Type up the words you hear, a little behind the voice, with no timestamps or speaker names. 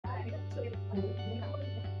All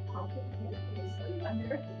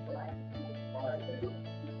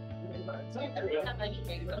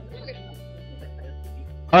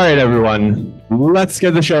right, everyone, let's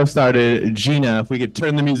get the show started. Gina, if we could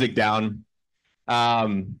turn the music down.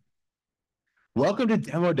 Um, Welcome to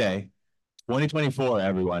Demo Day 2024,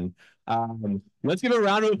 everyone. Let's give a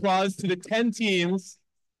round of applause to the 10 teams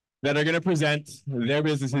that are going to present their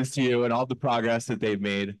businesses to you and all the progress that they've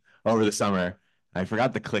made over the summer. I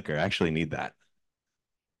forgot the clicker. I actually need that.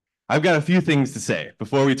 I've got a few things to say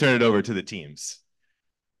before we turn it over to the teams.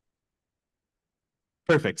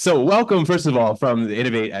 Perfect. So welcome, first of all, from the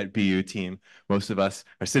Innovate at BU team. Most of us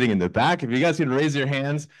are sitting in the back. If you guys can raise your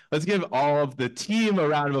hands, let's give all of the team a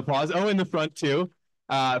round of applause. Oh, in the front too,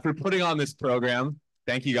 for putting on this program.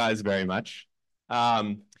 Thank you guys very much.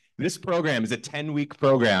 This program is a 10-week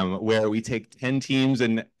program where we take 10 teams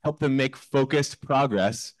and help them make focused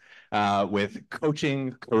progress with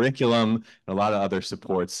coaching, curriculum, and a lot of other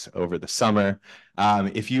supports over the summer.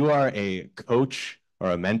 If you are a coach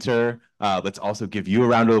or a mentor, let's also give you a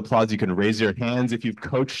round of applause. You can raise your hands if you've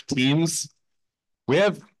coached teams. We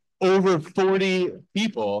have over 40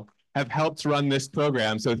 people have helped run this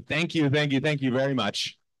program. So thank you very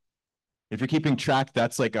much. If you're keeping track,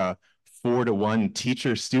 that's like a 4-to-1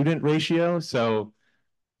 teacher-student ratio. So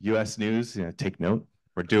US News, take note.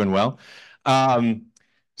 We're doing well.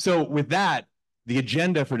 So with that, the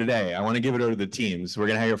agenda for today, I want to give it over to the teams. We're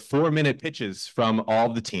going to have 4-minute pitches from all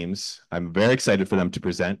of the teams. I'm very excited for them to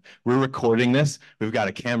present. We're recording this. We've got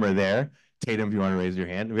a camera there. Tatum, if you want to raise your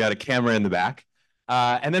hand. We got a camera in the back.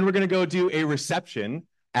 And then we're going to go do a reception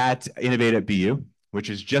at Innovate at BU, which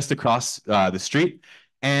is just across the street.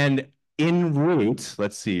 And en route,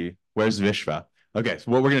 let's see, where's Vishva? Okay, so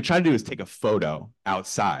what we're going to try to do is take a photo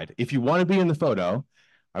outside. If you want to be in the photo,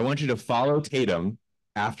 I want you to follow Tatum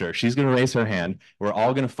after. She's going to raise her hand. We're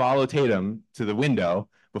all going to follow Tatum to the window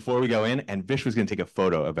before we go in, and Vish was going to take a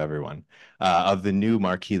photo of everyone, of the new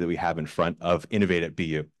marquee that we have in front of Innovate at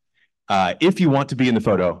BU. If you want to be in the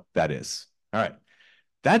photo, that is. All right.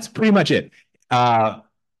 That's pretty much it. Let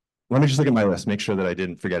me just look at my list, make sure that I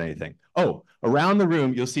didn't forget anything. Oh, around the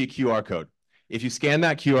room, you'll see a QR code. If you scan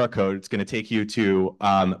that QR code, it's going to take you to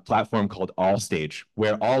a platform called All Stage,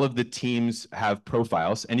 where all of the teams have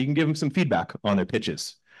profiles, and you can give them some feedback on their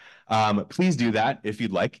pitches. Please do that if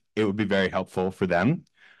you'd like. It would be very helpful for them.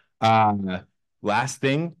 Last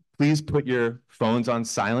thing, please put your phones on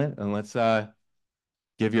silent, and let's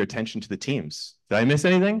give your attention to the teams. Did I miss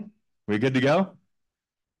anything? We good to go?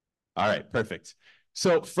 All right, perfect.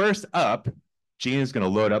 So first up, Gina's going to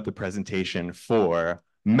load up the presentation for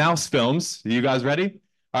Mouse Films. Are you guys ready?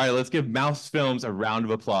 All right, let's give Mouse Films a round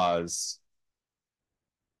of applause.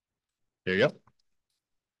 Here you go.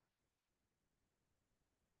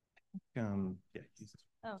 Yeah. Oh, okay.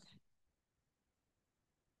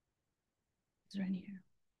 It's right here.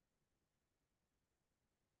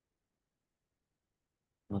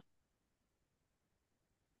 All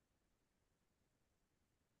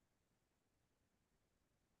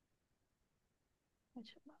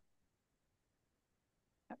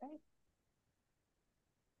right.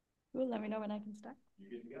 Cool, let me know when I can start.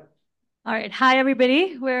 All right. Hi,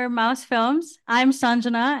 everybody. We're Mouse Films. I'm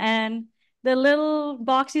Sanjana, and the little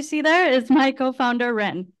box you see there is my co-founder,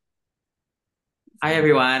 Ren. Hi,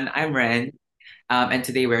 everyone. I'm Ren. And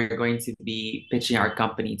today we're going to be pitching our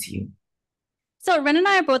company to you. So Ren and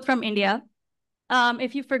I are both from India.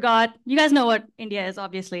 If you forgot, you guys know what India is,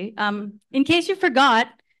 obviously. In case you forgot,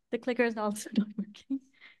 the clicker is also not working.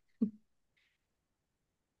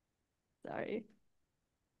 Sorry.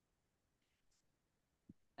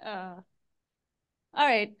 All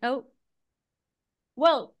right. Oh,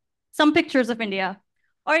 well, some pictures of India,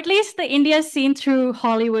 or at least the India seen through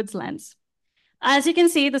Hollywood's lens. As you can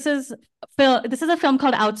see, this is a film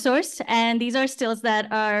called Outsourced, and these are stills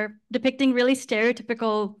that are depicting really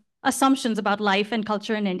stereotypical assumptions about life and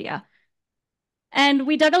culture in India. And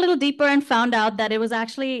we dug a little deeper and found out that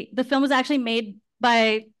the film was actually made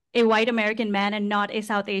by a white American man and not a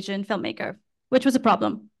South Asian filmmaker, which was a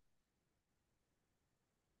problem.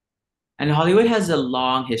 And Hollywood has a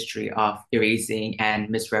long history of erasing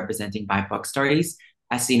and misrepresenting BIPOC stories,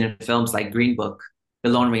 as seen in films like Green Book,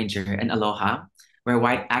 The Lone Ranger, and Aloha, where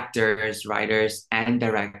white actors, writers, and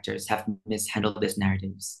directors have mishandled these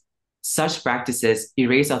narratives. Such practices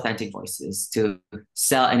erase authentic voices to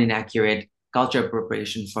sell an inaccurate culture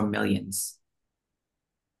appropriation for millions.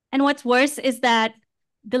 And what's worse is that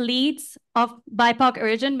the leads of BIPOC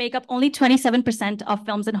origin make up only 27% of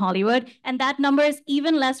films in Hollywood, and that number is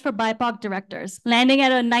even less for BIPOC directors, landing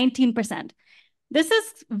at a 19%. This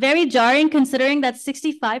is very jarring considering that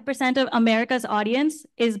 65% of America's audience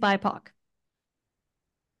is BIPOC.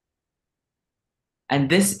 And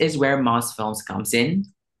this is where Mouse Films comes in.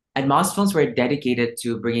 At Mouse Films, we're dedicated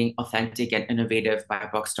to bringing authentic and innovative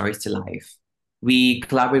BIPOC stories to life. We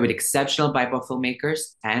collaborate with exceptional BIPOC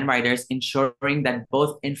filmmakers and writers, ensuring that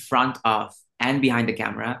both in front of and behind the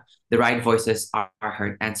camera, the right voices are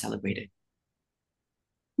heard and celebrated.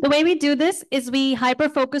 The way we do this is we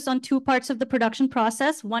hyper-focus on two parts of the production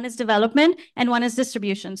process. One is development and one is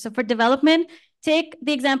distribution. So for development, take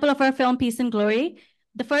the example of our film Peace and Glory.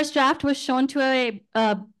 The first draft was shown to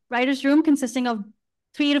a writer's room consisting of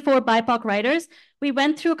 3 to 4 BIPOC writers. We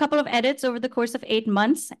went through a couple of edits over the course of 8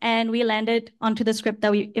 months, and we landed onto the script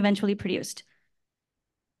that we eventually produced.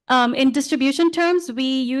 In distribution terms, we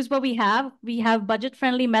use what we have. We have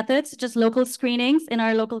budget-friendly methods, just local screenings in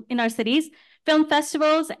our cities, film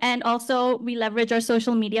festivals, and also we leverage our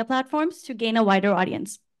social media platforms to gain a wider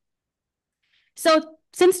audience. So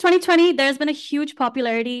since 2020, there's been a huge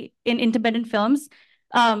popularity in independent films,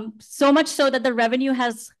 so much so that the revenue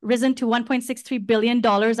has risen to $1.63 billion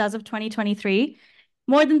as of 2023.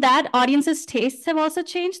 More than that, audiences' tastes have also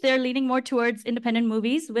changed. They're leaning more towards independent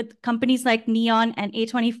movies, with companies like Neon and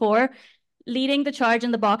A24 leading the charge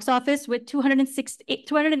in the box office with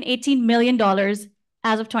 $218 million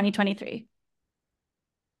as of 2023.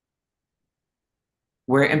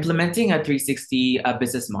 We're implementing a 360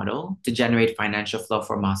 business model to generate financial flow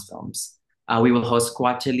for Mouse Films. We will host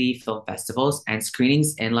quarterly film festivals and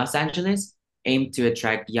screenings in Los Angeles, aimed to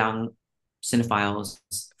attract young cinephiles,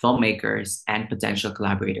 filmmakers, and potential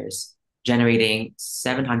collaborators, generating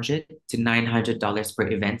 $700 to $900 per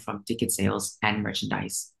event from ticket sales and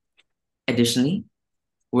merchandise. Additionally,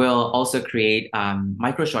 we'll also create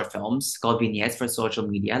micro short films called vignettes for social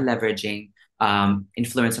media, leveraging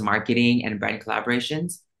influencer marketing and brand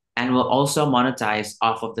collaborations. And we'll also monetize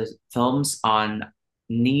off of the films on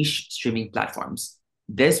niche streaming platforms.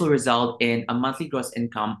 This will result in a monthly gross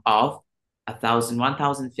income of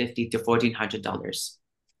 $1,050 to $1,400.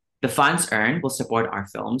 The funds earned will support our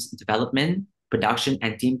films development, production,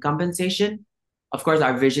 and team compensation. Of course,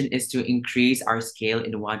 our vision is to increase our scale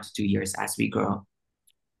in 1 to 2 years as we grow.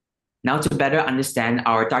 Now, to better understand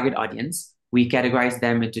our target audience, we categorize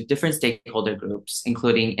them into different stakeholder groups,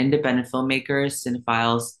 including independent filmmakers,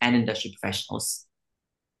 cinephiles, and industry professionals.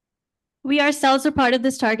 We ourselves are part of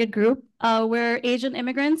this target group. We're Asian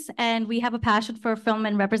immigrants, and we have a passion for film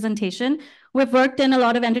and representation. We've worked in a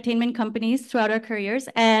lot of entertainment companies throughout our careers,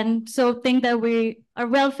 and so think that we are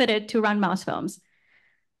well fitted to run Mouse Films.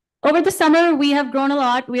 Over the summer, we have grown a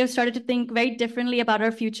lot. We have started to think very differently about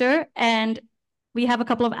our future, and we have a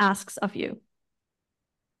couple of asks of you.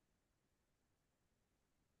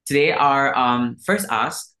 Today, our first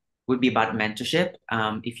ask would be about mentorship.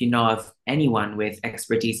 If you know of anyone with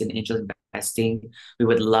expertise in angel investing, we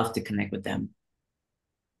would love to connect with them.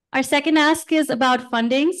 Our second ask is about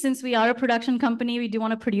funding. Since we are a production company, we do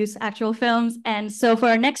want to produce actual films. And so for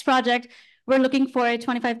our next project, we're looking for a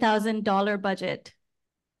 $25,000 budget.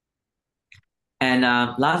 And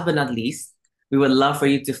last but not least, we would love for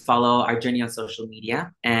you to follow our journey on social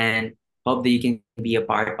media and hope that you can be a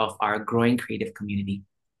part of our growing creative community.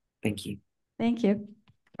 Thank you. Thank you.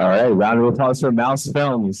 All right, round of applause for Mouse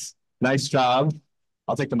Films. Nice job.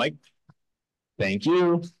 I'll take the mic. Thank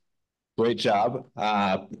you. Great job.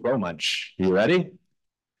 Bro Munch, you ready?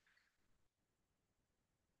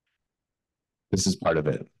 This is part of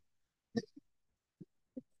it.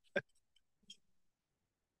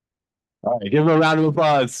 All right, give him a round of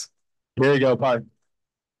applause. Here you go, Park.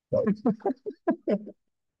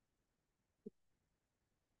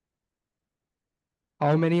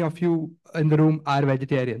 How many of you in the room are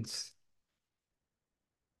vegetarians?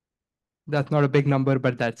 That's not a big number,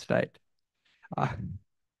 but that's right.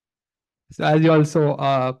 So as you also,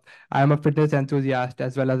 I'm a fitness enthusiast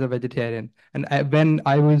as well as a vegetarian. And when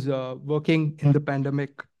I was working in the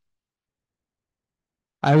pandemic,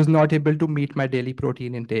 I was not able to meet my daily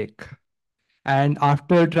protein intake. And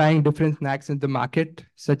after trying different snacks in the market,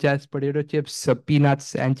 such as potato chips,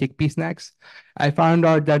 peanuts, and chickpea snacks, I found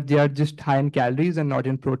out that they are just high in calories and not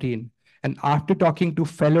in protein. And after talking to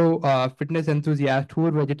fellow fitness enthusiasts who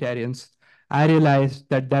are vegetarians, I realized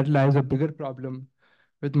that that lies a bigger problem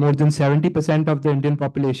with more than 70% of the Indian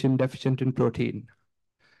population deficient in protein.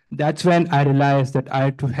 That's when I realized that I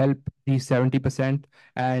had to help these 70%,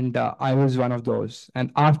 and I was one of those.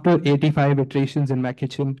 And after 85 iterations in my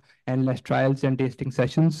kitchen, endless trials and tasting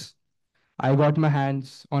sessions, I got my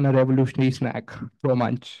hands on a revolutionary snack, Pro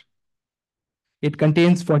Munch. It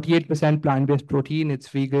contains 48% plant-based protein, it's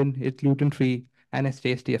vegan, it's gluten-free, and it's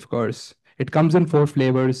tasty, of course. It comes in 4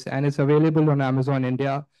 flavors, and it's available on Amazon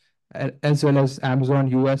India, as well as Amazon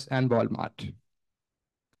US and Walmart.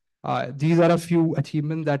 These are a few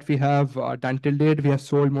achievements that we have done till date. We have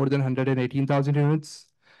sold more than 118,000 units.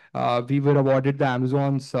 We were awarded the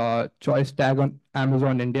Amazon's choice tag on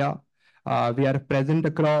Amazon India. We are present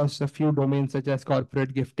across a few domains such as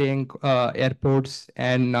corporate gifting, airports,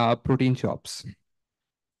 and protein shops.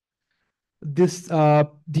 These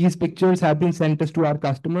pictures have been sent us to our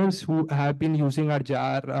customers who have been using our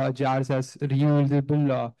jars as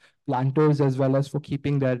reusable planters, as well as for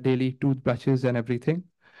keeping their daily toothbrushes and everything.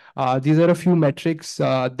 These are a few metrics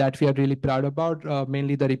that we are really proud about,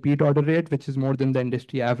 mainly the repeat order rate, which is more than the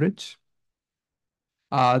industry average.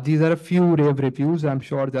 These are a few rave reviews. I'm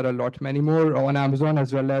sure there are a lot many more on Amazon,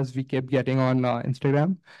 as well as we kept getting on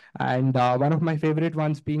Instagram. And one of my favorite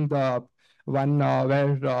ones being the one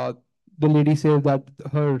where the lady says that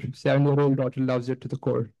her 7-year-old daughter loves it to the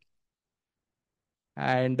core.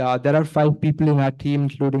 And there are 5 people in our team,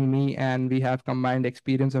 including me, and we have combined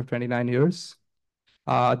experience of 29 years.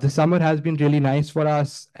 The summer has been really nice for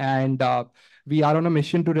us, and we are on a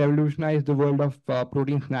mission to revolutionize the world of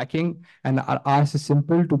protein snacking. And our ask is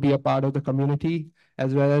simple: to be a part of the community,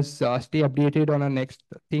 as well as stay updated on our next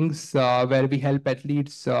things where we help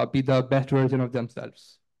athletes be the best version of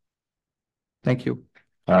themselves. Thank you.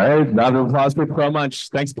 All right, round of applause for Pro Munch.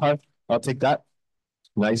 Thanks, Parth. I'll take that.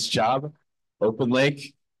 Nice job. Open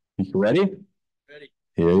Lake, you ready? Ready.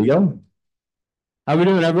 Here you go. How we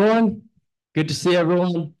doing, everyone? Good to see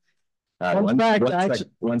everyone.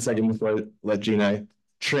 One second before I let Gina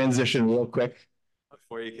transition real quick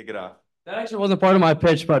before you kick it off. That actually wasn't part of my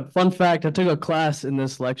pitch, but fun fact, I took a class in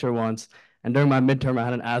this lecture once, and during my midterm, I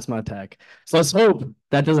had an asthma attack. So let's hope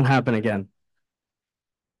that doesn't happen again.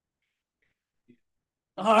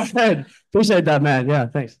 All right. Appreciate that, man. Yeah,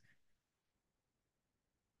 thanks.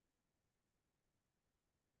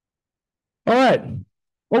 All right.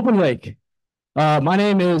 Open Lake. My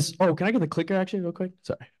name is, can I get the clicker actually real quick?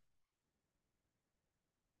 Sorry.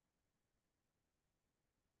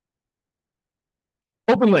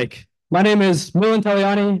 Open Lake. My name is Milan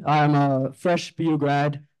Taliani. I'm a fresh BU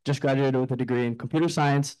grad, just graduated with a degree in computer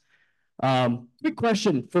science. Quick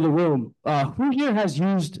question for the room. Who here has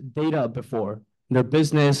used data before in their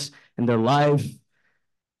business, in their life?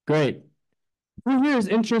 Great. Who here is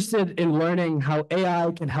interested in learning how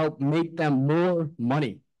AI can help make them more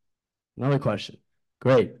money? Another question.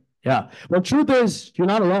 Great. Yeah. Well, truth is, you're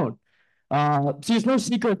not alone. See, it's no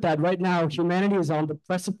secret that right now humanity is on the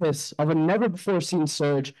precipice of a never-before-seen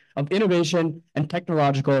surge of innovation and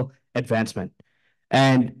technological advancement.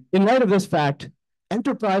 And in light of this fact,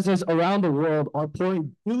 enterprises around the world are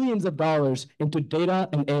pouring billions of dollars into data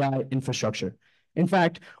and AI infrastructure. In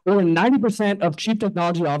fact, over 90% of chief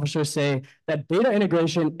technology officers say that data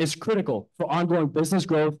integration is critical for ongoing business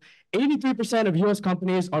growth. 83% of US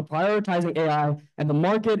companies are prioritizing AI, and the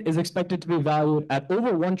market is expected to be valued at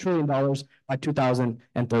over $1 trillion by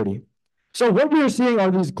 2030. So what we are seeing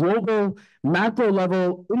are these global,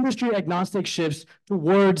 macro-level, industry-agnostic shifts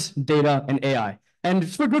towards data and AI. And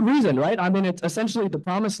it's for good reason, right? I mean, it's essentially the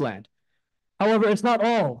promised land. However, it's not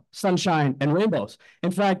all sunshine and rainbows.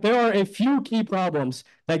 In fact, there are a few key problems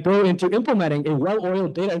that go into implementing a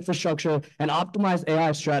well-oiled data infrastructure and optimized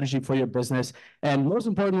AI strategy for your business. And most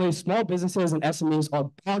importantly, small businesses and SMEs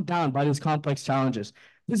are bogged down by these complex challenges.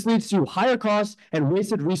 This leads to higher costs and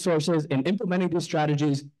wasted resources in implementing these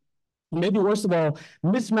strategies. Maybe worst of all,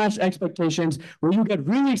 mismatched expectations where you get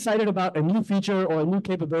really excited about a new feature or a new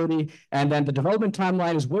capability, and then the development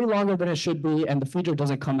timeline is way longer than it should be, and the feature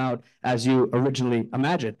doesn't come out as you originally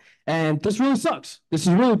imagined. And this really sucks. This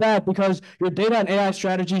is really bad because your data and AI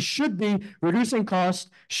strategy should be reducing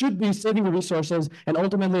costs, should be saving your resources, and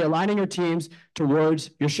ultimately aligning your teams towards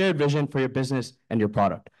your shared vision for your business and your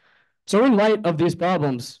product. So in light of these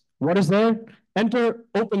problems, what is there? Enter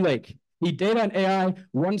Open Lake, the data and AI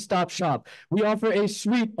one-stop shop. We offer a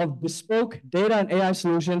suite of bespoke data and AI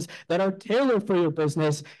solutions that are tailored for your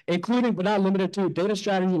business, including but not limited to data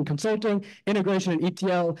strategy and consulting, integration and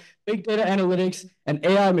ETL, big data analytics, and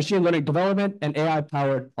AI machine learning development, and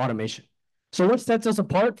AI-powered automation. So what sets us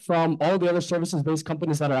apart from all the other services-based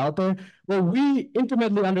companies that are out there? Well, we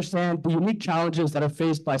intimately understand the unique challenges that are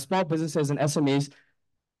faced by small businesses and SMEs.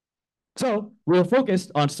 So we're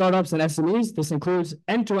focused on startups and SMEs. This includes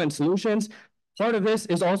end-to-end solutions. Part of this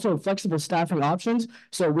is also flexible staffing options.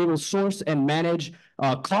 So we will source and manage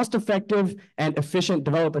cost-effective and efficient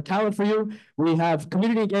developer talent for you. We have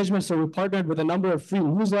community engagement. So we partnered with a number of free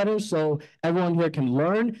newsletters so everyone here can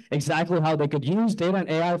learn exactly how they could use data and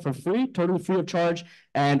AI for free, totally free of charge.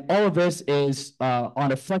 And all of this is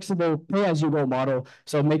on a flexible pay-as-you-go model.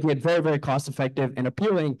 So making it very, very cost-effective and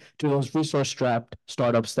appealing to those resource-strapped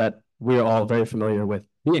startups that we are all very familiar with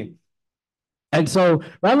being. And so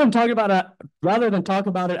rather than talk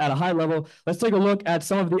about it at a high level, let's take a look at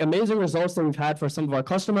some of the amazing results that we've had for some of our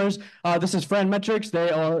customers. This is Friend Metrics.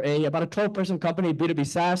 They are about a 12-person company, B2B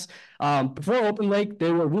SaaS. Before OpenLake,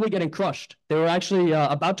 they were really getting crushed. They were actually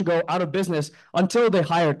about to go out of business until they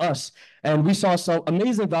hired us. And we saw some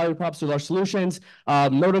amazing value props with our solutions.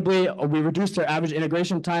 Notably, we reduced their average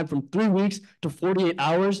integration time from 3 weeks to 48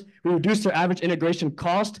 hours. We reduced their average integration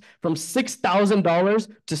cost from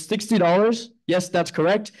 $6,000 to $60. Yes, that's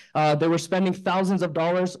correct. They were spending thousands of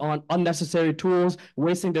dollars on unnecessary tools,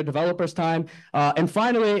 wasting their developers' time. And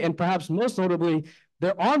finally, and perhaps most notably,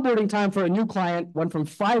 their onboarding time for a new client went from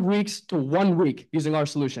 5 weeks to 1 week using our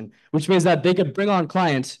solution, which means that they could bring on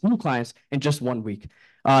new clients in just 1 week.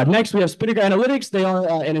 Next, we have Spinnaker Analytics. They are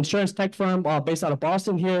an insurance tech firm based out of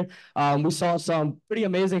Boston here. We saw some pretty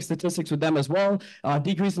amazing statistics with them as well,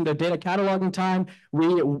 decreasing their data cataloging time.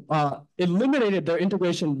 We eliminated their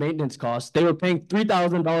integration maintenance costs. They were paying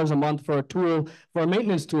 $3,000 a month for a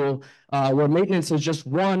maintenance tool, where maintenance is just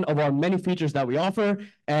one of our many features that we offer.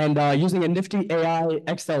 And using a nifty AI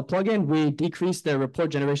Excel plugin, we decreased their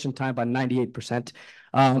report generation time by 98%.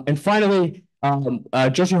 And finally,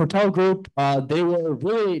 Joshi Hotel Group, they were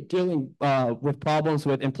really dealing with problems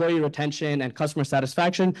with employee retention and customer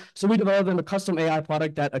satisfaction. So we developed them a custom AI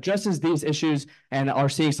product that addresses these issues and are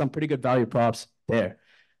seeing some pretty good value props there.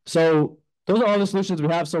 So those are all the solutions we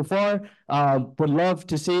have so far. Would love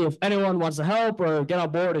to see if anyone wants to help or get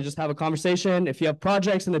on board and just have a conversation. If you have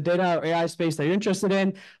projects in the data or AI space that you're interested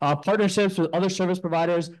in, partnerships with other service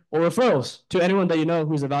providers, or referrals to anyone that you know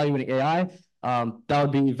who's evaluating AI, that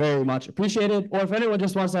would be very much appreciated. Or if anyone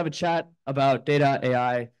just wants to have a chat about data,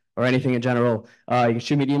 AI, or anything in general, you can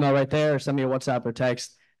shoot me an email right there or send me a WhatsApp or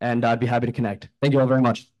text, and I'd be happy to connect. Thank you all very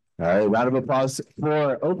much. All right, round of applause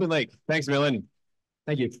for OpenLake. Thanks, Milan.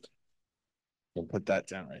 Thank you. We'll put that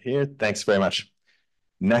down right here. Thanks very much.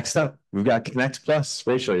 Next up, we've got Connect Plus.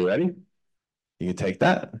 Rachel, you ready? You can take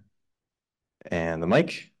that. And the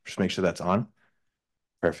mic, just make sure that's on.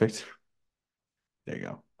 Perfect. There you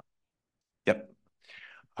go. Yep.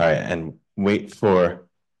 All right, and wait for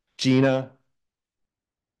Gina.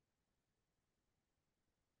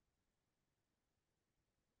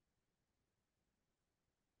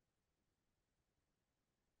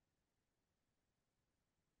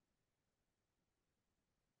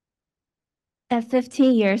 At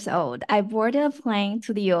 15 years old, I boarded a plane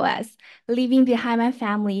to the US, leaving behind my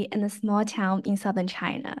family in a small town in southern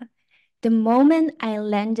China. The moment I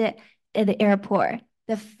landed at the airport,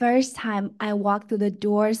 the first time I walked through the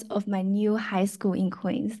doors of my new high school in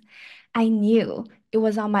Queens, I knew it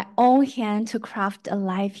was on my own hand to craft a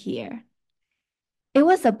life here. It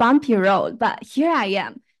was a bumpy road, but here I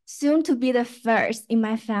am, soon to be the first in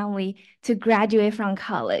my family to graduate from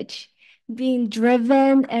college, being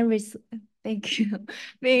driven and thank you.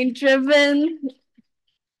 Being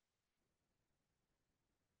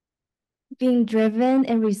driven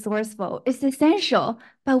and resourceful is essential,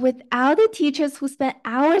 but without the teachers who spent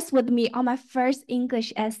hours with me on my first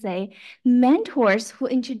English essay, mentors who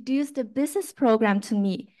introduced the business program to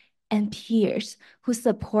me, and peers who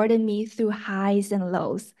supported me through highs and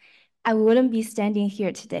lows, I wouldn't be standing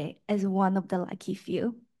here today as one of the lucky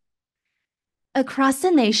few. Across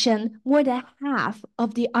the nation, more than half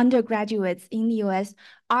of the undergraduates in the US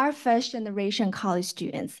are first-generation college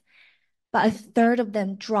students, but a third of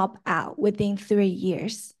them drop out within 3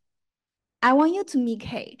 years. I want you to meet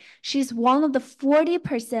Kay. She's one of the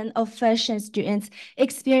 40% of first-gen students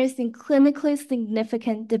experiencing clinically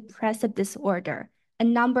significant depressive disorder, a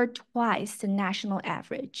number twice the national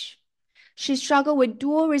average. She struggled with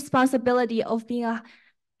dual responsibility of being a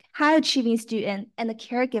high-achieving student and a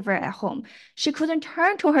caregiver at home. She couldn't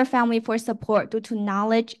turn to her family for support due to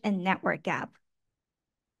knowledge and network gap.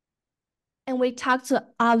 And we talked to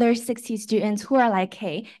other 60 students who are like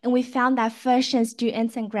Kay, and we found that first-gen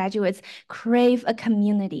students and graduates crave a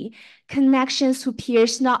community. Connections to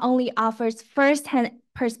peers not only offers first-hand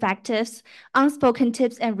perspectives, unspoken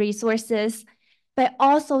tips and resources, but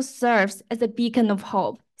also serves as a beacon of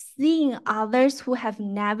hope. Seeing others who have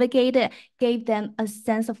navigated gave them a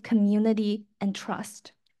sense of community and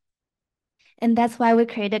trust. And that's why we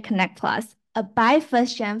created Connect Plus, a by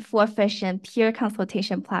first-gen for first-gen peer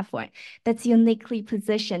consultation platform that's uniquely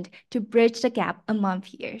positioned to bridge the gap among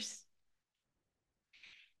peers.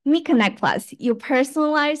 Meet Connect Plus, your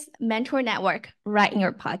personalized mentor network right in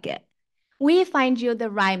your pocket. We find you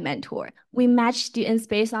the right mentor. We match students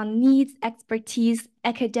based on needs, expertise,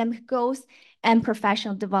 academic goals, and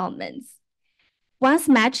professional developments. Once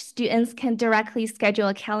matched, students can directly schedule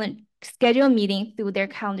a meeting through their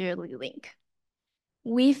Calendly link.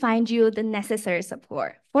 We find you the necessary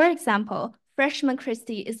support. For example, freshman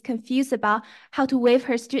Christy is confused about how to waive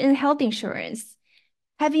her student health insurance.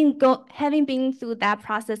 Having been through that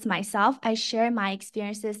process myself, I share my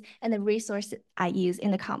experiences and the resources I use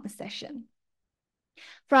in the comment section.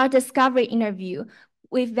 For our discovery interview,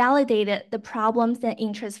 we validated the problems and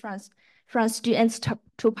interests from students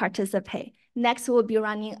to participate. Next, we'll be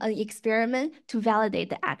running an experiment to validate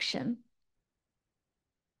the action.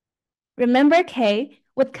 Remember Kay,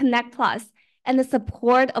 with Connect Plus and the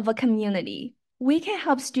support of a community, we can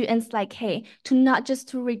help students like Kay to not just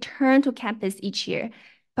to return to campus each year,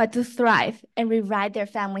 but to thrive and rewrite their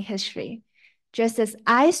family history. Just as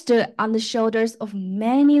I stood on the shoulders of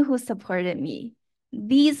many who supported me,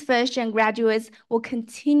 these first-gen graduates will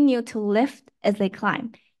continue to lift as they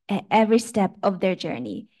climb at every step of their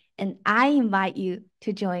journey. And I invite you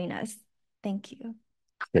to join us. Thank you.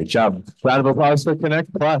 Great job. Round of applause for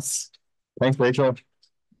Connect Plus. Thanks, Rachel.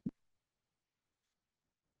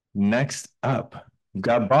 Next up, we've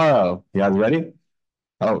got Borrow. You guys ready?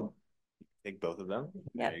 Oh, take both of them.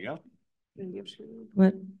 Yep. There you go.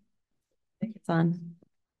 What? I think it's on.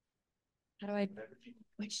 How do I?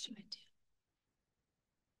 Which do I do?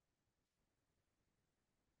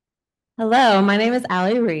 Hello, my name is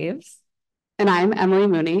Allie Reeves. And I'm Emily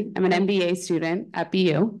Mooney. I'm an MBA student at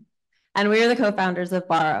BU. And we are the co-founders of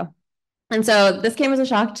Borrow. And so this came as a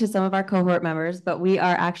shock to some of our cohort members, but we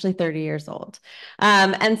are actually 30 years old.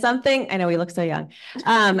 And something, I know we look so young,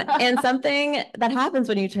 and something that happens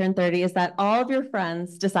when you turn 30 is that all of your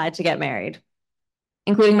friends decide to get married,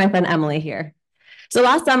 including my friend Emily here. So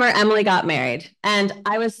last summer, Emily got married, and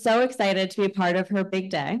I was so excited to be a part of her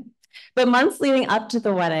big day. But months leading up to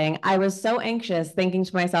the wedding, I was so anxious, thinking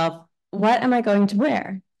to myself, what am I going to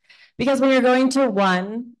wear? Because when you're going to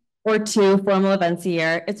 1 or 2 formal events a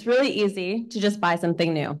year, it's really easy to just buy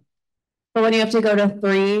something new. But when you have to go to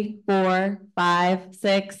 3, 4, 5,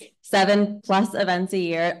 6, 7 plus events a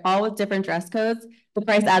year, all with different dress codes, the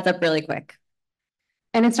price adds up really quick.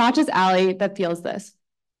 And it's not just Allie that feels this.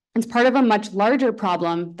 It's part of a much larger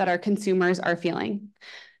problem that our consumers are feeling.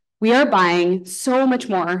 We are buying so much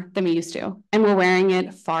more than we used to, and we're wearing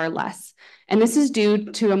it far less. And this is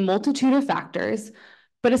due to a multitude of factors,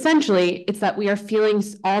 but essentially it's that we are feeling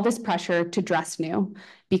all this pressure to dress new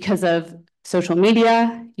because of social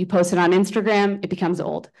media. You post it on Instagram, it becomes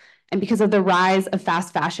old. And because of the rise of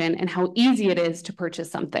fast fashion and how easy it is to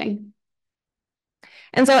purchase something.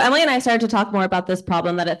 And so Emily and I started to talk more about this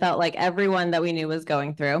problem that it felt like everyone that we knew was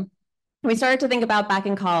going through. We started to think about back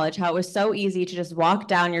in college, how it was so easy to just walk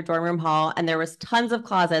down your dorm room hall and there was tons of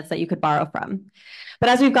closets that you could borrow from. But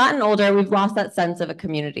as we've gotten older, we've lost that sense of a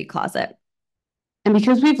community closet. And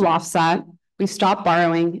because we've lost that, we've stopped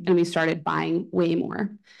borrowing and we started buying way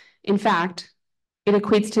more. In fact, it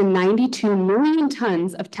equates to 92 million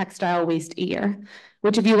tons of textile waste a year,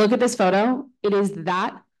 which if you look at this photo, it is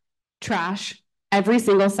that trash every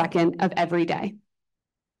single second of every day.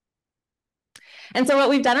 And so what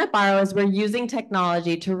we've done at Borrow is we're using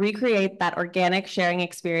technology to recreate that organic sharing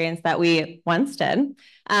experience that we once did.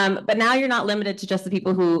 But now you're not limited to just the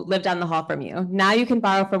people who live down the hall from you. Now you can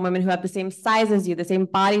borrow from women who have the same size as you, the same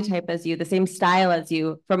body type as you, the same style as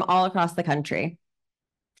you from all across the country.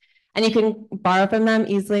 And you can borrow from them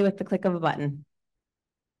easily with the click of a button.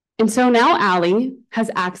 And so now Allie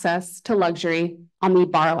has access to luxury on the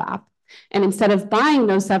Borrow app. And instead of buying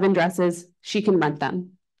those 7 dresses, she can rent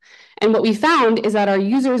them. And what we found is that our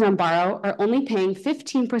users on Borrow are only paying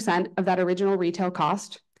 15% of that original retail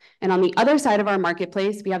cost. And on the other side of our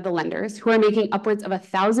marketplace, we have the lenders who are making upwards of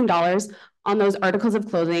 $1,000 on those articles of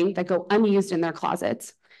clothing that go unused in their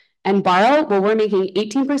closets. And Borrow, well, we're making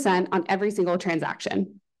 18% on every single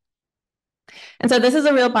transaction. And so this is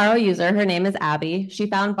a real Borrow user. Her name is Abby. She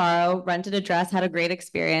found Borrow, rented a dress, had a great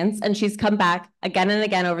experience, and she's come back again and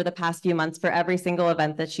again over the past few months for every single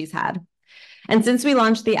event that she's had. And since we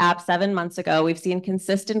launched the app 7 months ago, we've seen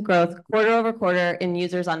consistent growth quarter over quarter in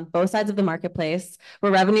users on both sides of the marketplace.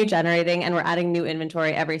 We're revenue generating and we're adding new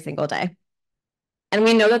inventory every single day. And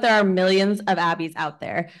we know that there are millions of Abbies out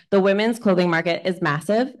there. The women's clothing market is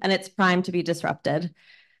massive and it's primed to be disrupted.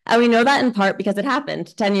 And we know that in part because it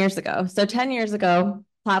happened 10 years ago. So 10 years ago,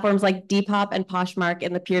 platforms like Depop and Poshmark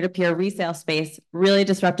in the peer-to-peer resale space really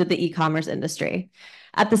disrupted the e-commerce industry.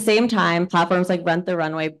 At the same time, platforms like Rent the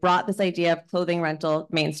Runway brought this idea of clothing rental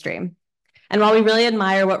mainstream. And while we really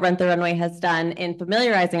admire what Rent the Runway has done in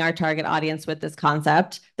familiarizing our target audience with this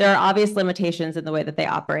concept, there are obvious limitations in the way that they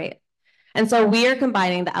operate. And so we are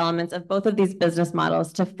combining the elements of both of these business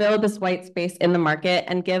models to fill this white space in the market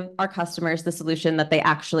and give our customers the solution that they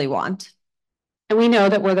actually want. And we know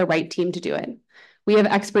that we're the right team to do it. We have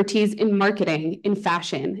expertise in marketing, in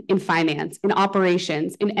fashion, in finance, in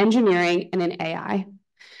operations, in engineering, and in AI.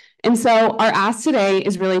 And so our ask today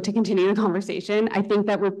is really to continue the conversation. I think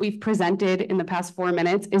that what we've presented in the past 4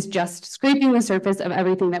 minutes is just scraping the surface of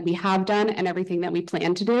everything that we have done and everything that we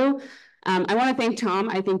plan to do. I want to thank Tom.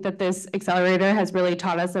 I think that this accelerator has really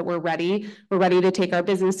taught us that we're ready. We're ready to take our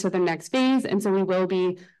business to the next phase. And so we will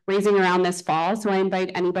be raising around this fall. So I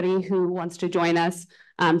invite anybody who wants to join us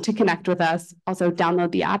to connect with us. Also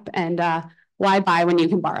download the app, and why buy when you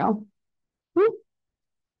can borrow? Woo.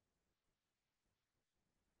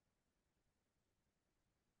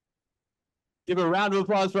 Give a round of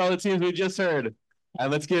applause for all the teams we just heard.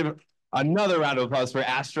 And let's give another round of applause for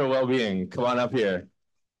Astro Wellbeing. Come on up here.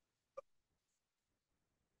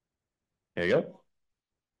 There you go.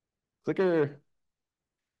 Clicker.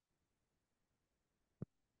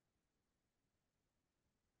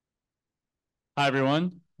 Hi,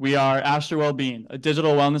 everyone. We are Astro Wellbeing, a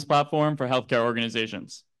digital wellness platform for healthcare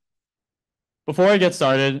organizations. Before I get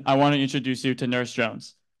started, I want to introduce you to Nurse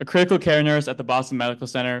Jones, a critical care nurse at the Boston Medical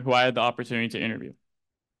Center who I had the opportunity to interview.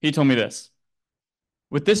 He told me this: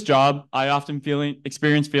 with this job, I often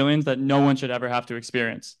experience feelings that no one should ever have to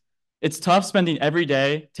experience. It's tough spending every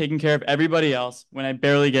day taking care of everybody else when I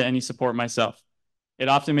barely get any support myself. It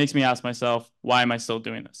often makes me ask myself, why am I still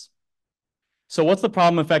doing this? So what's the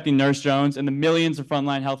problem affecting Nurse Jones and the millions of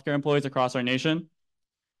frontline healthcare employees across our nation?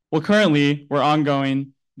 Well, currently, we're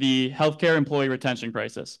ongoing the healthcare employee retention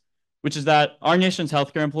crisis, which is that our nation's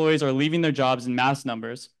healthcare employees are leaving their jobs in mass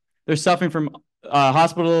numbers. They're suffering from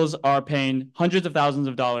hospitals are paying hundreds of thousands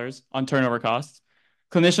of dollars on turnover costs.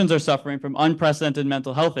 Clinicians are suffering from unprecedented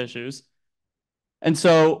mental health issues. And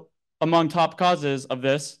so among top causes of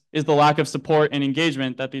this is the lack of support and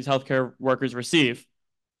engagement that these healthcare workers receive.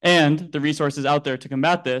 And the resources out there to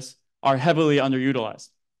combat this are heavily underutilized,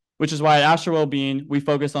 which is why at Astro Wellbeing, we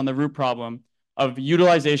focus on the root problem of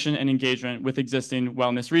utilization and engagement with existing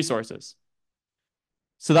wellness resources.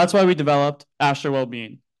 So that's why we developed Astro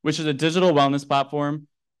Wellbeing, which is a digital wellness platform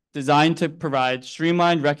designed to provide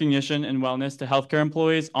streamlined recognition and wellness to healthcare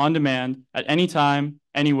employees on demand at any time,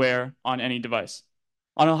 anywhere, on any device.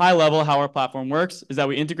 On a high level, how our platform works is that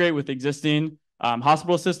we integrate with existing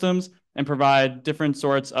hospital systems and provide different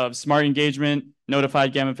sorts of smart engagement,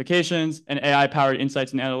 notified gamifications, and AI-powered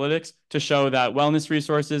insights and analytics to show that wellness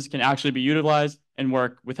resources can actually be utilized and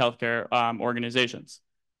work with healthcare organizations.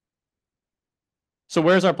 So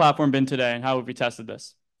where's our platform been today, and how have we tested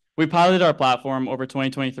this? We piloted our platform over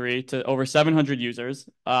 2023 to over 700 users,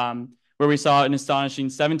 where we saw an astonishing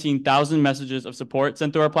 17,000 messages of support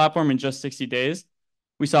sent through our platform in just 60 days.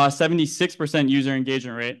 We saw a 76% user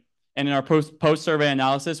engagement rate. And in our post-survey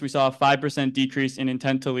analysis, we saw a 5% decrease in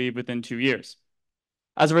intent to leave within 2 years.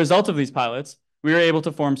 As a result of these pilots, we were able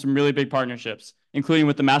to form some really big partnerships, including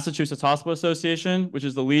with the Massachusetts Hospital Association, which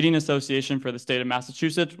is the leading association for the state of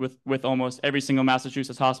Massachusetts, with almost every single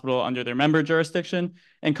Massachusetts hospital under their member jurisdiction,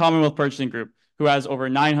 and Commonwealth Purchasing Group, who has over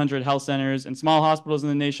 900 health centers and small hospitals in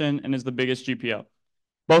the nation and is the biggest GPO.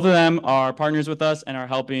 Both of them are partners with us and are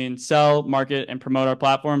helping sell, market, and promote our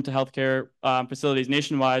platform to healthcare facilities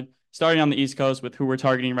nationwide, starting on the East Coast with who we're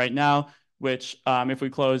targeting right now, which if we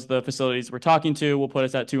close the facilities we're talking to, will put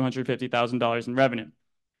us at $250,000 in revenue.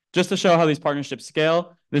 Just to show how these partnerships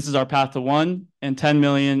scale, this is our path to 1 and 10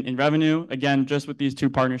 million in revenue, again, just with these 2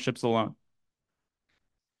 partnerships alone.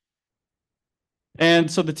 And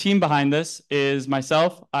so the team behind this is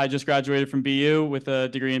myself. I just graduated from BU with a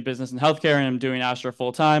degree in business and healthcare, and I'm doing Astro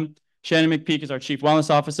full time. Shannon McPeak is our Chief Wellness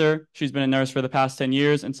Officer. She's been a nurse for the past 10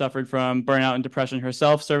 years and suffered from burnout and depression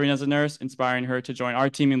herself, serving as a nurse, inspiring her to join our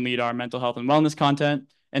team and lead our mental health and wellness content.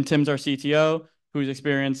 And Tim's our CTO, whose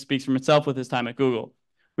experience speaks for itself with his time at Google.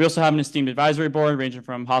 We also have an esteemed advisory board ranging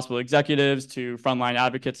from hospital executives to frontline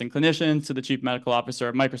advocates and clinicians to the Chief Medical Officer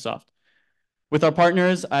of Microsoft. With our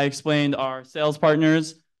partners, I explained our sales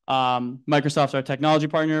partners. Microsoft's our technology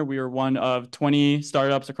partner. We are one of 20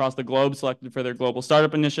 startups across the globe selected for their global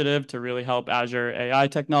startup initiative to really help Azure AI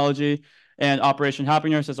technology, and Operation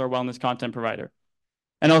Happiness is our wellness content provider.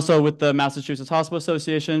 And also with the Massachusetts Hospital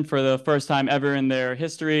Association, for the first time ever in their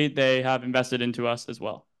history, they have invested into us as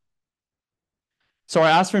well. So our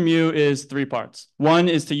ask from you is 3 parts. 1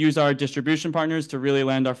 is to use our distribution partners to really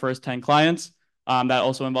land our first 10 clients. That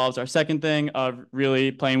also involves our second thing of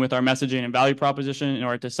really playing with our messaging and value proposition in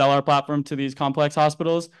order to sell our platform to these complex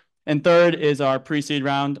hospitals. And third is our pre-seed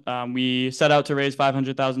round. We set out to raise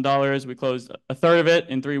 $500,000. We closed a third of it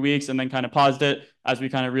in 3 weeks and then kind of paused it as we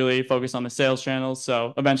kind of really focus on the sales channels.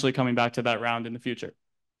 So eventually coming back to that round in the future.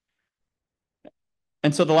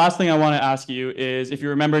 And so the last thing I want to ask you is if you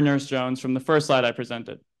remember Nurse Jones from the first slide I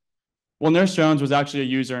presented. Well, Nurse Jones was actually a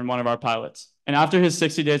user in one of our pilots. And after his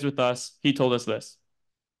 60 days with us, he told us this.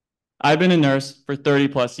 I've been a nurse for 30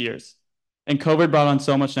 plus years, and COVID brought on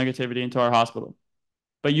so much negativity into our hospital.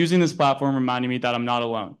 But using this platform reminded me that I'm not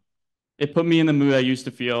alone. It put me in the mood I used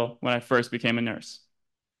to feel when I first became a nurse.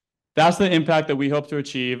 That's the impact that we hope to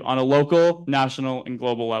achieve on a local, national, and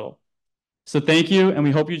global level. So thank you, and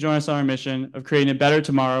we hope you join us on our mission of creating a better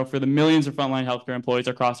tomorrow for the millions of frontline healthcare employees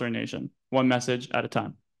across our nation, one message at a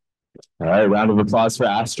time. All right, round of applause for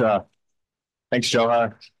Astra. Thanks,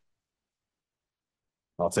 Johar.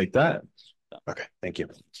 I'll take that. Okay, thank you.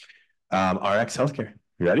 RX Healthcare,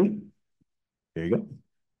 you ready? Here you go.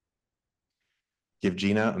 Give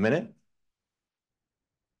Gina a minute.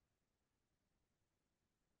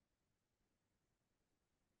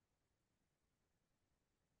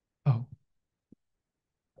 Oh.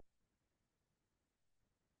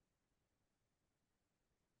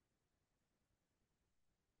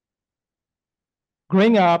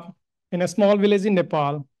 Growing up in a small village in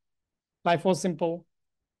Nepal, life was simple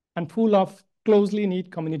and full of closely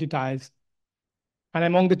knit community ties. And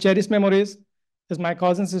among the cherished memories is my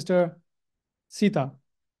cousin sister, Sita,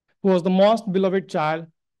 who was the most beloved child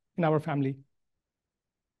in our family.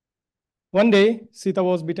 One day, Sita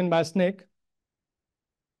was bitten by a snake.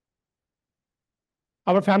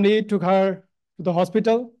 Our family took her to the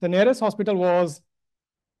hospital. The nearest hospital was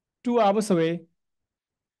 2 hours away.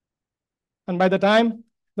 And by the time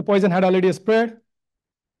the poison had already spread,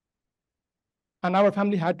 and our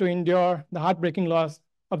family had to endure the heartbreaking loss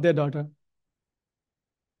of their daughter.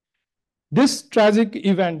 This tragic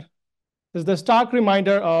event is the stark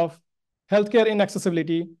reminder of healthcare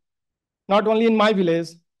inaccessibility, not only in my village,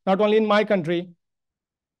 not only in my country,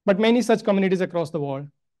 but many such communities across the world.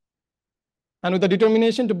 And with the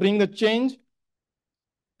determination to bring the change,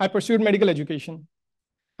 I pursued medical education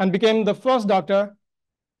and became the first doctor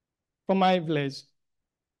from my village.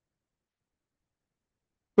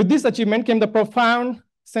 With this achievement came the profound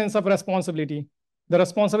sense of responsibility, the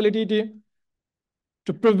responsibility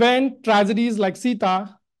to prevent tragedies like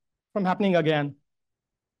Sita from happening again.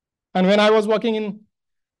 And when I was working in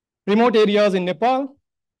remote areas in Nepal,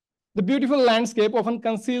 the beautiful landscape often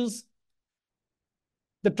conceals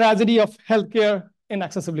the tragedy of healthcare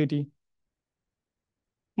inaccessibility.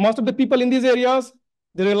 Most of the people in these areas,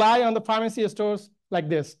 they rely on the pharmacy stores like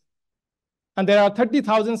this. And there are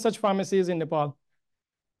 30,000 such pharmacies in Nepal.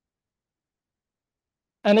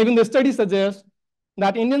 And even the study suggests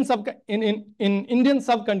that in Indian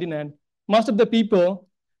subcontinent, most of the people,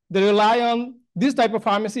 they rely on this type of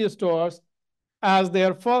pharmacy stores as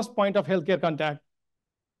their first point of healthcare contact.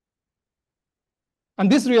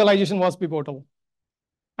 And this realization was pivotal.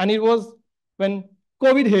 And it was when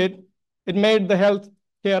COVID hit, it made the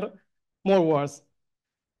healthcare more worse.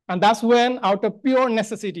 And that's when, out of pure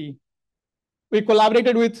necessity, we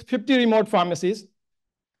collaborated with 50 remote pharmacies.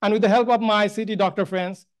 And with the help of my city doctor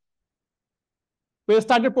friends, we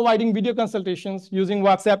started providing video consultations using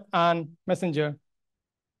WhatsApp and Messenger.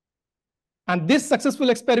 And this successful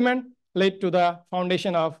experiment led to the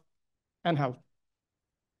foundation of nHealth.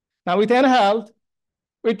 Now with nHealth,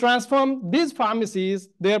 we transform these pharmacies,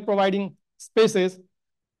 they're providing spaces.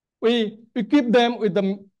 We equip them with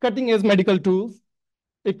the cutting-edge medical tools.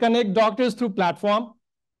 We connect doctors through platform.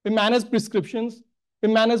 We manage prescriptions. We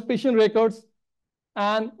manage patient records.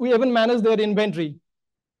 And we even manage their inventory,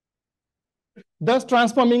 thus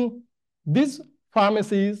transforming these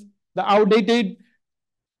pharmacies, the outdated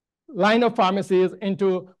line of pharmacies,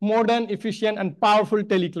 into modern, efficient, and powerful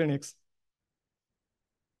teleclinics.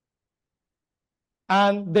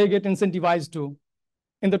 And they get incentivized too.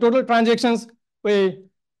 In the total transactions, they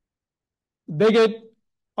get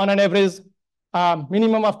on an average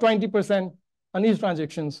minimum of 20% on each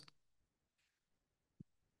transactions.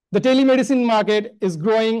 The telemedicine market is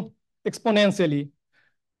growing exponentially.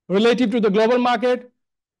 Relative to the global market,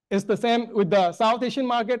 it's the same with the South Asian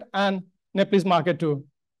market and Nepalese market too.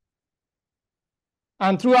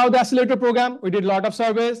 And throughout the accelerator program, we did a lot of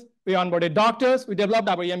surveys. We onboarded doctors, we developed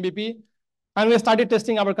our MVP, and we started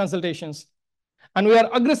testing our consultations. And we are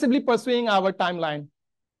aggressively pursuing our timeline.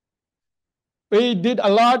 We did a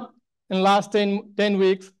lot in the last 10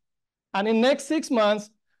 weeks. And in the next 6 months,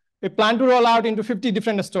 we plan to roll out into 50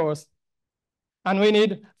 different stores. And we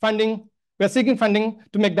need funding. We're seeking funding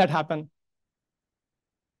to make that happen.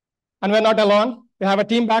 And we're not alone. We have a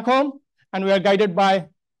team back home, and we are guided by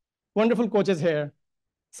wonderful coaches here.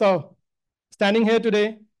 So standing here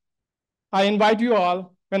today, I invite you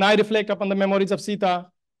all, when I reflect upon the memories of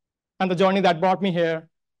Sita and the journey that brought me here,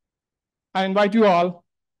 I invite you all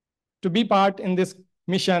to be part in this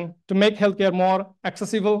mission to make healthcare more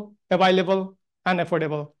accessible, available, and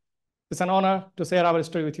affordable. It's an honor to share our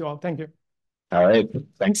story with you all. Thank you. All right.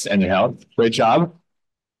 Thanks, and your help. Great job.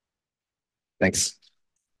 Thanks.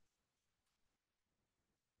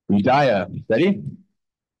 Udaya, ready?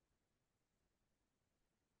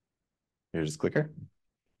 Here's his clicker.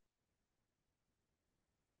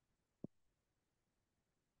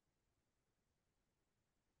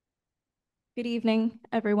 Good evening,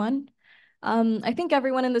 everyone. I think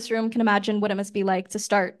everyone in this room can imagine what it must be like to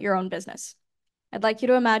start your own business. I'd like you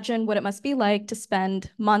to imagine what it must be like to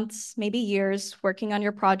spend months, maybe years, working on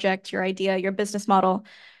your project, your idea, your business model,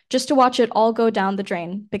 just to watch it all go down the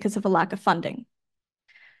drain because of a lack of funding.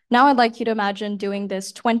 Now I'd like you to imagine doing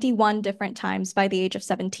this 21 different times by the age of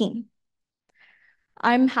 17.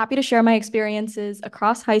 I'm happy to share my experiences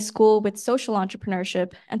across high school with social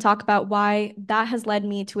entrepreneurship and talk about why that has led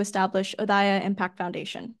me to establish Udaya Impact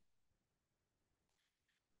Foundation.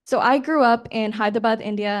 So I grew up in Hyderabad,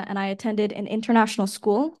 India, and I attended an international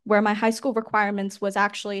school where my high school requirements was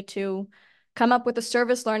actually to come up with a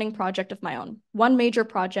service learning project of my own, one major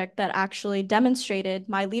project that actually demonstrated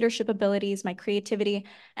my leadership abilities, my creativity,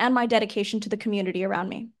 and my dedication to the community around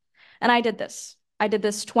me. And I did this. I did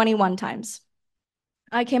this 21 times.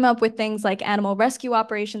 I came up with things like animal rescue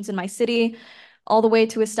operations in my city, all the way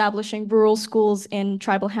to establishing rural schools in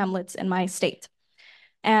tribal hamlets in my state.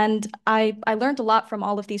 And I learned a lot from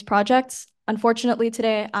all of these projects. Unfortunately,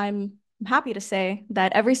 today, I'm happy to say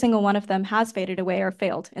that every single one of them has faded away or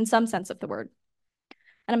failed in some sense of the word.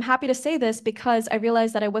 And I'm happy to say this because I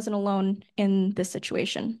realized that I wasn't alone in this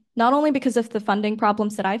situation, not only because of the funding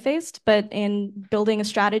problems that I faced, but in building a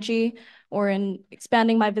strategy or in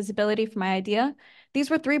expanding my visibility for my idea.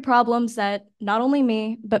 These were 3 problems that not only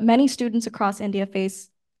me, but many students across India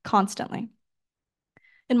face constantly.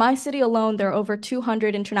 In my city alone, there are over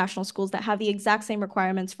 200 international schools that have the exact same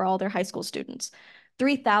requirements for all their high school students,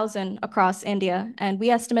 3,000 across India, and we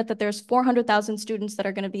estimate that there's 400,000 students that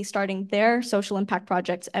are going to be starting their social impact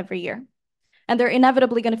projects every year. And they're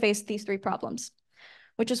inevitably going to face these 3 problems,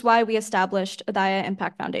 which is why we established Udaya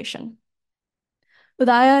Impact Foundation.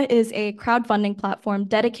 Udaya is a crowdfunding platform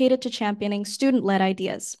dedicated to championing student-led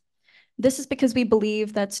ideas. This is because we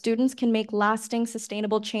believe that students can make lasting,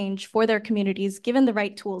 sustainable change for their communities given the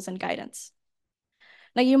right tools and guidance.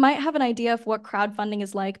 Now, you might have an idea of what crowdfunding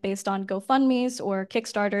is like based on GoFundMes or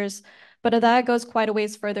Kickstarters, but Udaya goes quite a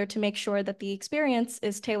ways further to make sure that the experience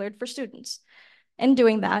is tailored for students. In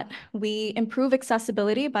doing that, we improve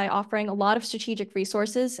accessibility by offering a lot of strategic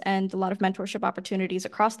resources and a lot of mentorship opportunities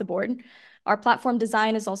across the board. Our platform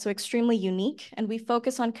design is also extremely unique, and we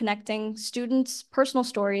focus on connecting students' personal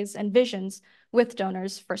stories and visions with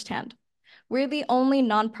donors firsthand. We're the only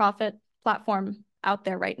nonprofit platform out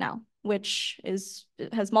there right now, which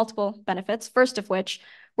has multiple benefits. First of which,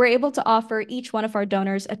 we're able to offer each one of our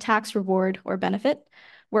donors a tax reward or benefit.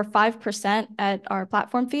 We're 5% at our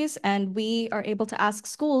platform fees, and we are able to ask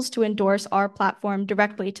schools to endorse our platform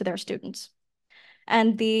directly to their students.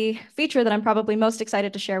 And the feature that I'm probably most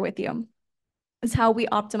excited to share with you is how we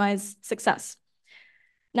optimize success.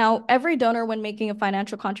 Now, every donor, when making a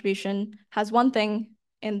financial contribution, has one thing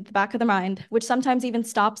in the back of their mind, which sometimes even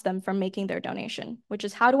stops them from making their donation, which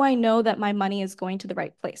is, how do I know that my money is going to the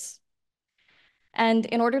right place? And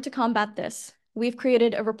in order to combat this, we've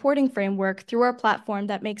created a reporting framework through our platform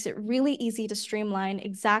that makes it really easy to streamline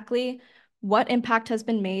exactly what impact has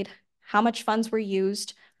been made, how much funds were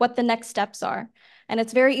used, what the next steps are. And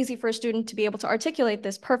it's very easy for a student to be able to articulate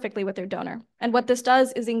this perfectly with their donor. And what this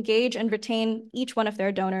does is engage and retain each one of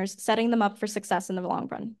their donors, setting them up for success in the long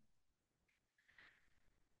run.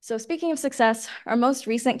 So speaking of success, our most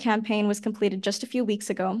recent campaign was completed just a few weeks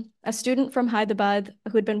ago. A student from Hyderabad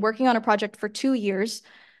who had been working on a project for 2 years,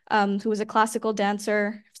 who was a classical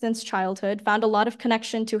dancer since childhood, found a lot of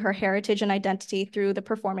connection to her heritage and identity through the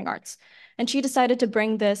performing arts. And she decided to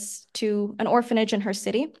bring this to an orphanage in her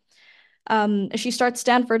city. As she starts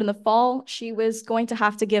Stanford in the fall, she was going to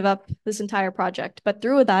have to give up this entire project. But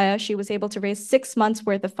through Udaya, she was able to raise 6 months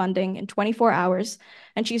worth of funding in 24 hours.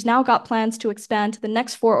 And she's now got plans to expand to the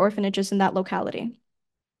next 4 orphanages in that locality,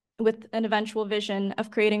 with an eventual vision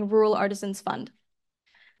of creating a Rural Artisans Fund.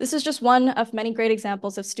 This is just one of many great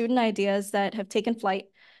examples of student ideas that have taken flight,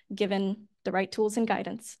 given the right tools and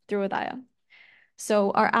guidance through Udaya.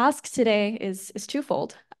 So our ask today is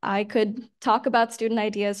twofold. I could talk about student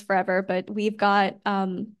ideas forever, but we've got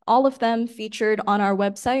all of them featured on our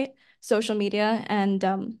website, social media, and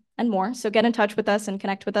more. So get in touch with us and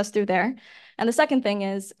connect with us through there. And the second thing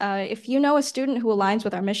is, if you know a student who aligns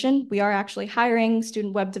with our mission, we are actually hiring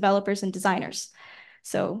student web developers and designers.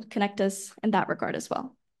 So connect us in that regard as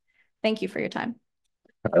well. Thank you for your time.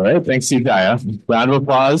 All right. Thanks, Udaya. Round of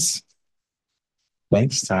applause.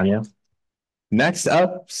 Thanks, Tanya. Next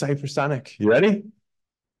up, Cyphersonic. You ready?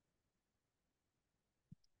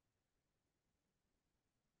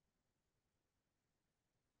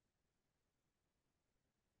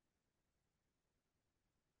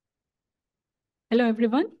 Hello,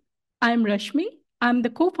 everyone. I'm Rashmi. I'm the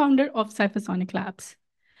co-founder of Cyphersonic Labs.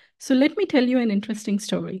 So let me tell you an interesting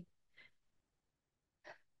story.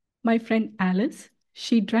 My friend Alice,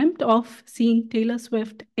 she dreamt of seeing Taylor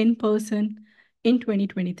Swift in person in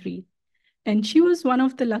 2023. And she was one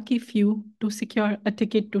of the lucky few to secure a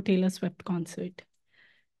ticket to Taylor Swift concert.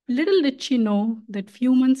 Little did she know that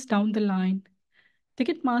few months down the line,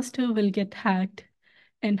 Ticketmaster will get hacked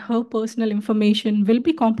and her personal information will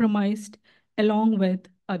be compromised along with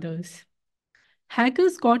others.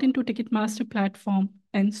 Hackers got into Ticketmaster platform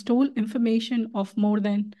and stole information of more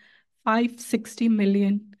than 560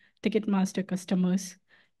 million Ticketmaster customers.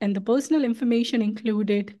 And the personal information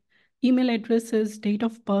included email addresses, date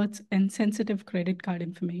of birth, and sensitive credit card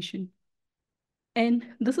information. And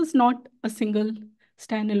this is not a single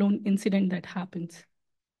standalone incident that happens.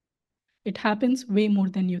 It happens way more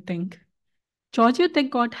than you think. Georgia Tech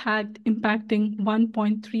got hacked, impacting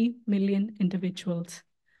 1.3 million individuals.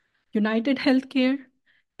 United Healthcare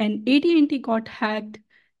and AT&T got hacked,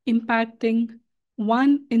 impacting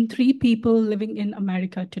 1 in 3 people living in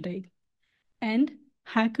America today. And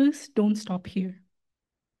hackers don't stop here.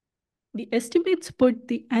 The estimates put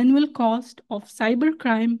the annual cost of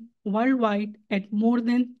cybercrime worldwide at more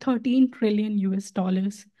than 13 trillion US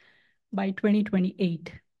dollars by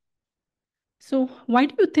 2028. So why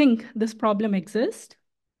do you think this problem exists?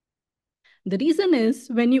 The reason is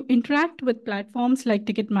when you interact with platforms like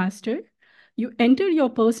Ticketmaster, you enter your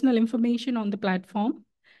personal information on the platform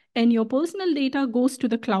and your personal data goes to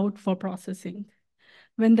the cloud for processing.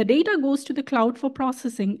 When the data goes to the cloud for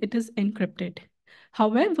processing, it is encrypted.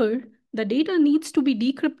 However, the data needs to be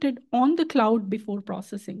decrypted on the cloud before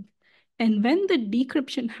processing. And when the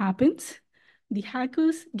decryption happens, the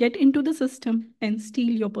hackers get into the system and steal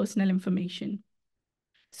your personal information.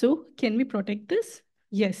 So can we protect this?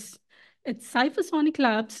 Yes. At Cyphersonic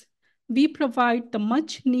Labs, we provide the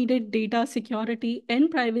much needed data security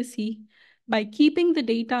and privacy by keeping the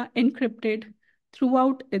data encrypted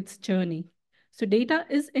throughout its journey. So data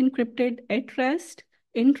is encrypted at rest,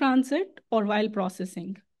 in transit, or while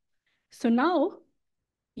processing. So now,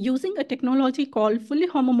 using a technology called fully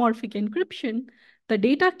homomorphic encryption, the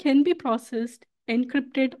data can be processed,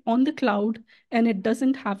 encrypted on the cloud, and it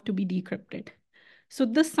doesn't have to be decrypted. So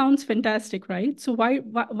this sounds fantastic, right? So why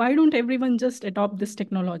don't everyone just adopt this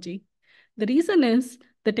technology? The reason is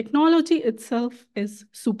the technology itself is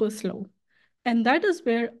super slow. And that is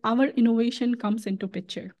where our innovation comes into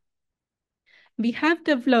picture. We have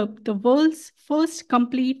developed the world's first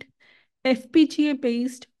complete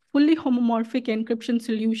FPGA-based fully homomorphic encryption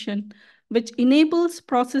solution, which enables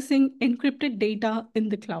processing encrypted data in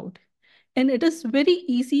the cloud. And it is very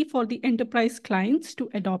easy for the enterprise clients to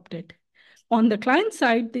adopt it. On the client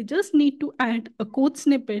side, they just need to add a code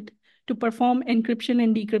snippet to perform encryption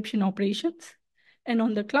and decryption operations. And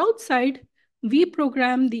on the cloud side, we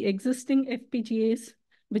program the existing FPGAs,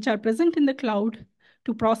 which are present in the cloud,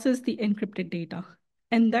 to process the encrypted data.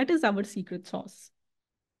 And that is our secret sauce.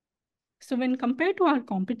 So when compared to our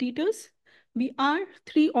competitors, we are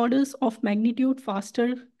 3 orders of magnitude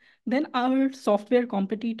faster than our software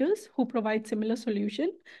competitors who provide similar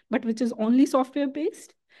solution, but which is only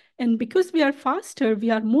software-based. And because we are faster,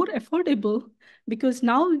 we are more affordable because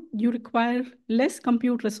now you require less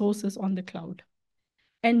compute resources on the cloud.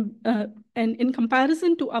 And in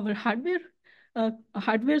comparison to our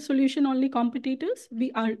hardware solution only competitors,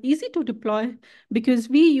 we are easy to deploy because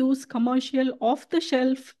we use commercial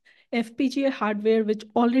off-the-shelf FPGA hardware which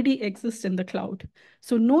already exists in the cloud.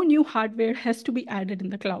 So no new hardware has to be added in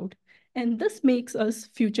the cloud. And this makes us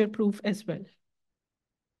future-proof as well.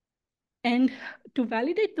 And to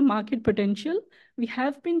validate the market potential, we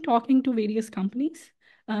have been talking to various companies,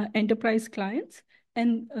 enterprise clients,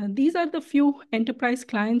 and these are the few enterprise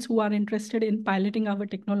clients who are interested in piloting our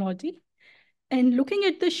technology. And looking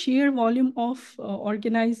at the sheer volume of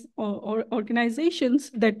organizations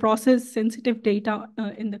that process sensitive data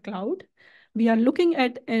in the cloud, we are looking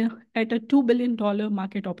at a $2 billion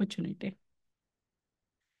market opportunity.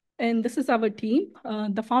 And this is our team.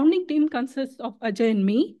 The founding team consists of Ajay and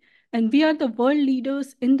me, and we are the world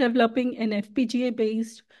leaders in developing an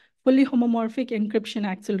FPGA-based fully homomorphic encryption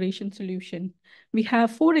acceleration solution. We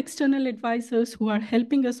have 4 external advisors who are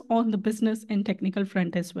helping us on the business and technical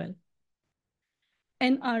front as well.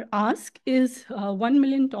 And our ask is $1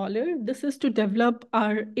 million. This is to develop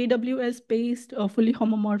our AWS-based fully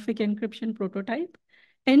homomorphic encryption prototype.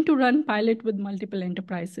 and to run pilot with multiple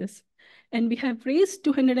enterprises. And we have raised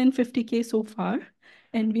 250K so far,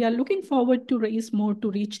 and we are looking forward to raise more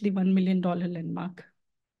to reach the $1 million landmark.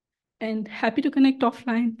 And happy to connect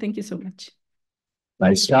offline. Thank you so much.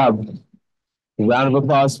 Nice job. Round of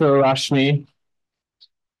applause for Rashmi.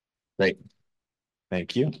 Great.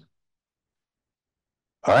 Thank you.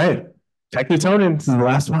 All right. Technotonin, this is the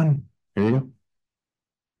last one. Here you go.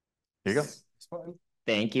 Here you go.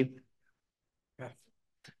 Thank you.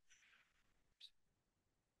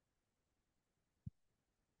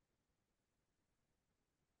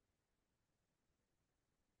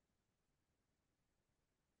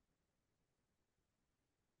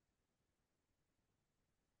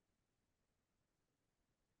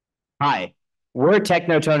 Hi, we're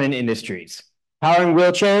Technotonin Industries, powering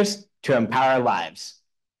wheelchairs to empower lives.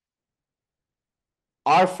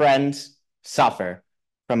 Our friends suffer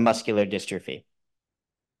from muscular dystrophy.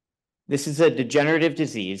 This is a degenerative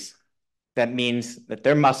disease that means that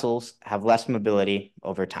their muscles have less mobility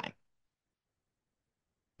over time.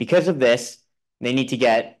 Because of this, they need to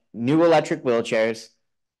get new electric wheelchairs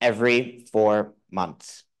every 4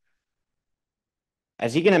 months.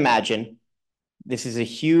 As you can imagine, this is a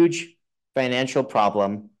huge financial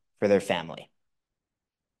problem for their family.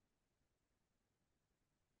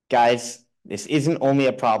 Guys, this isn't only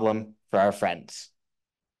a problem for our friends.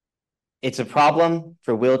 It's a problem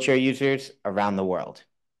for wheelchair users around the world.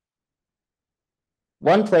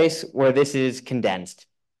 One place where this is condensed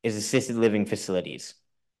is assisted living facilities,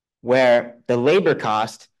 where the labor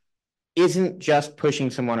cost isn't just pushing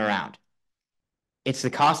someone around. It's the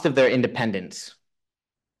cost of their independence.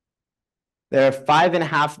 There are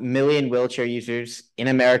 5.5 million wheelchair users in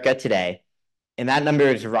America today, and that number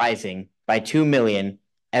is rising by 2 million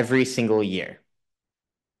every single year.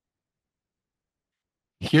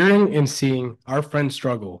 Hearing and seeing our friends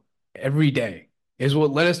struggle every day is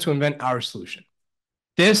what led us to invent our solution.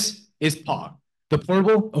 This is PAW, the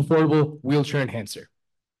Portable Affordable Wheelchair Enhancer.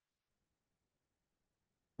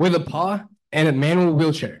 With a PAW and a manual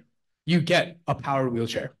wheelchair, you get a power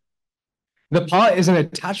wheelchair. The PAW is an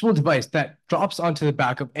attachable device that drops onto the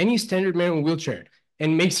back of any standard manual wheelchair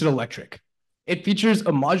and makes it electric. It features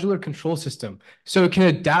a modular control system, so it can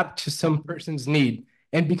adapt to some person's need.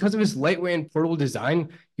 And because of its lightweight and portable design,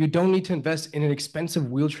 you don't need to invest in an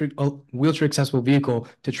expensive wheelchair accessible vehicle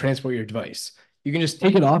to transport your device. You can just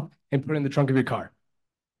take it off and put it in the trunk of your car.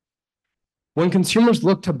 When consumers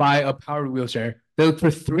look to buy a powered wheelchair, they look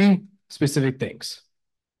for 3 specific things: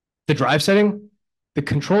 the drive setting, the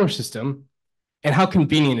controller system, and how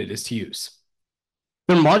convenient it is to use.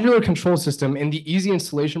 The modular control system and the easy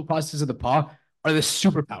installation process of the PAW are the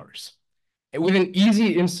superpowers. And with an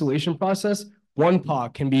easy installation process, one PAW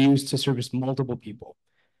can be used to service multiple people.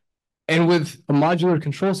 And with a modular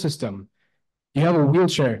control system, you have a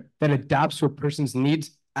wheelchair that adapts to a person's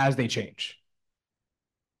needs as they change.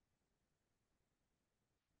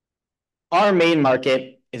 Our main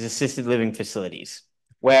market is assisted living facilities,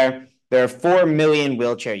 where there are 4 million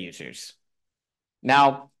wheelchair users.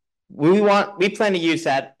 Now, we plan to use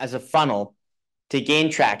that as a funnel to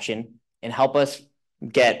gain traction and help us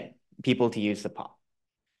get people to use the PAW.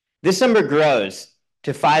 This number grows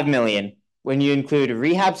to 5 million when you include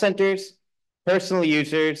rehab centers, personal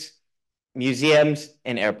users, museums,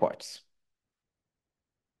 and airports.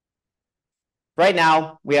 Right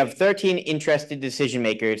now, we have 13 interested decision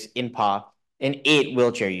makers in PAW and 8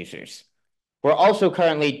 wheelchair users. We're also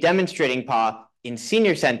currently demonstrating PAW in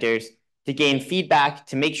senior centers to gain feedback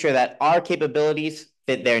to make sure that our capabilities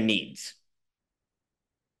fit their needs.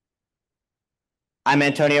 I'm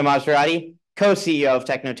Antonio Maserati, co-CEO of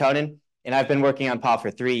Technotonin, and I've been working on PAW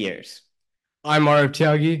for 3 years. I'm Arav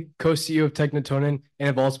Tyagi, co-CEO of Technotonin, and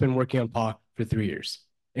have also been working on PAW for 3 years.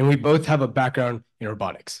 And we both have a background in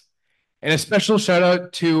robotics. And a special shout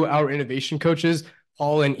out to our innovation coaches,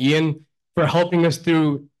 Paul and Ian, for helping us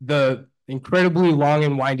through the incredibly long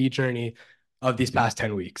and windy journey of these past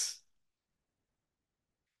 10 weeks.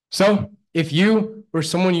 So if you or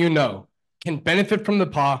someone you know can benefit from the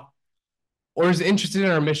PAW or is interested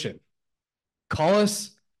in our mission, call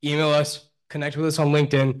us, email us, connect with us on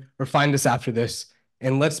LinkedIn, or find us after this,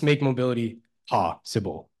 and let's make mobility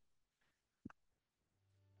possible.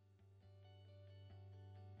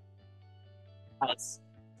 Nice.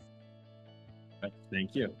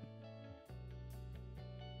 Thank you.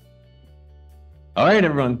 All right,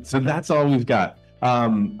 everyone. So that's all we've got.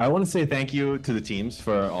 I want to say thank you to the teams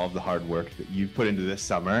for all of the hard work that you've put into this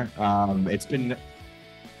summer. It's been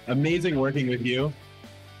amazing working with you.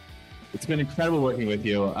 It's been incredible working with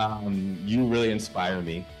you. You really inspire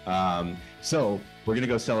me. So we're going to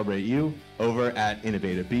go celebrate you over at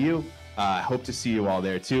Innovate BU. I hope to see you all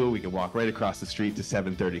there too. We can walk right across the street to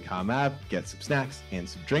 730 Com Ave, get some snacks and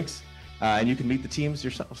some drinks, and you can meet the teams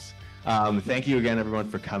yourselves. Thank you again, everyone,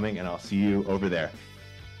 for coming, and I'll see you over there.